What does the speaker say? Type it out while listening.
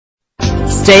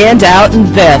Stand out in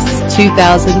this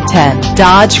 2010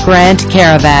 Dodge Grand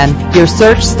Caravan. Your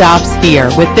search stops here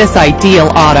with this ideal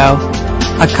auto.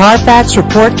 A Carfax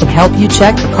report can help you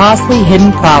check for costly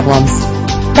hidden problems.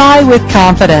 Buy with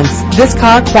confidence. This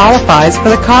car qualifies for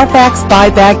the Carfax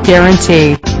buyback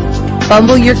guarantee.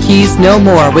 Fumble your keys no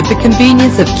more with the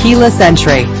convenience of keyless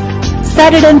entry.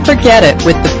 Set it and forget it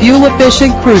with the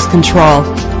fuel-efficient cruise control.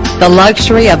 The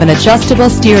luxury of an adjustable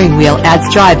steering wheel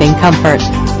adds driving comfort.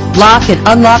 Lock and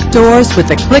unlock doors with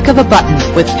the click of a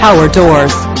button with power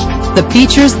doors. The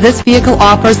features this vehicle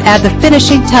offers add the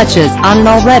finishing touches on an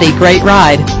already great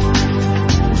ride.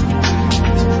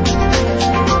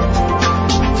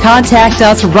 Contact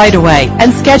us right away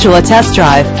and schedule a test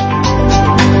drive.